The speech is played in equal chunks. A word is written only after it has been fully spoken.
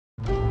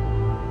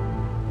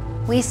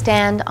We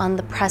stand on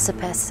the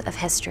precipice of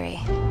history.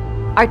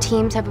 Our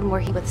teams have been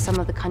working with some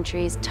of the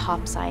country's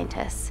top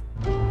scientists.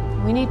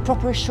 We need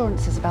proper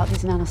assurances about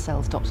these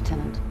nanocells, Dr.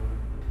 Tennant.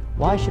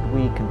 Why should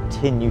we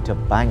continue to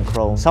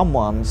bankroll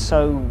someone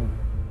so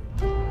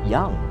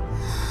young?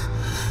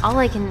 All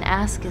I can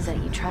ask is that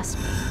you trust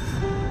me.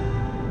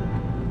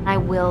 I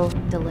will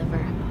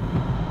deliver.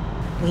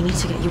 We need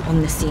to get you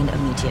on the scene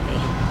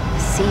immediately.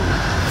 See?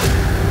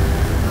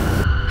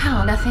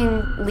 How?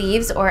 Nothing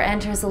leaves or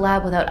enters the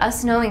lab without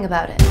us knowing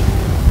about it.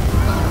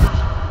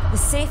 The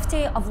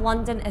safety of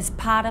London is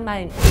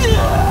paramount.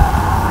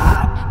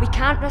 We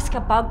can't risk a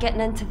bug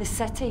getting into the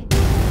city.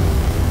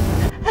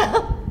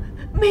 Help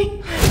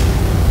me!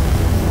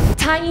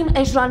 Time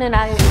is running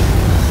out.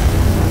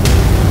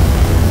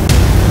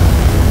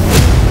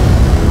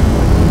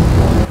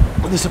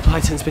 The supply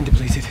tank's been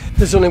depleted.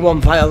 There's only one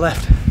vial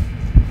left.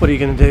 What are you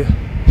going to do?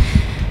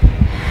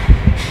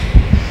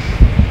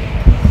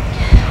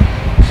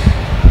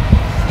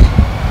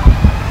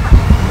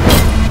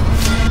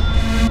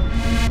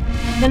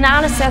 The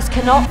nanocells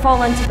cannot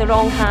fall into the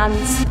wrong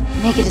hands.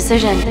 Make a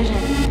decision.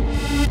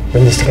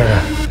 Bring this together.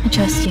 I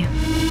trust you.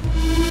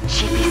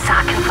 She'd be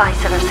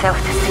sacrificing herself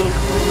to save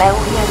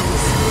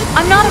millions.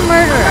 I'm not a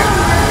murderer.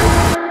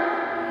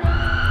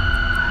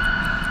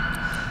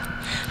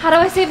 How do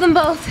I save them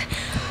both?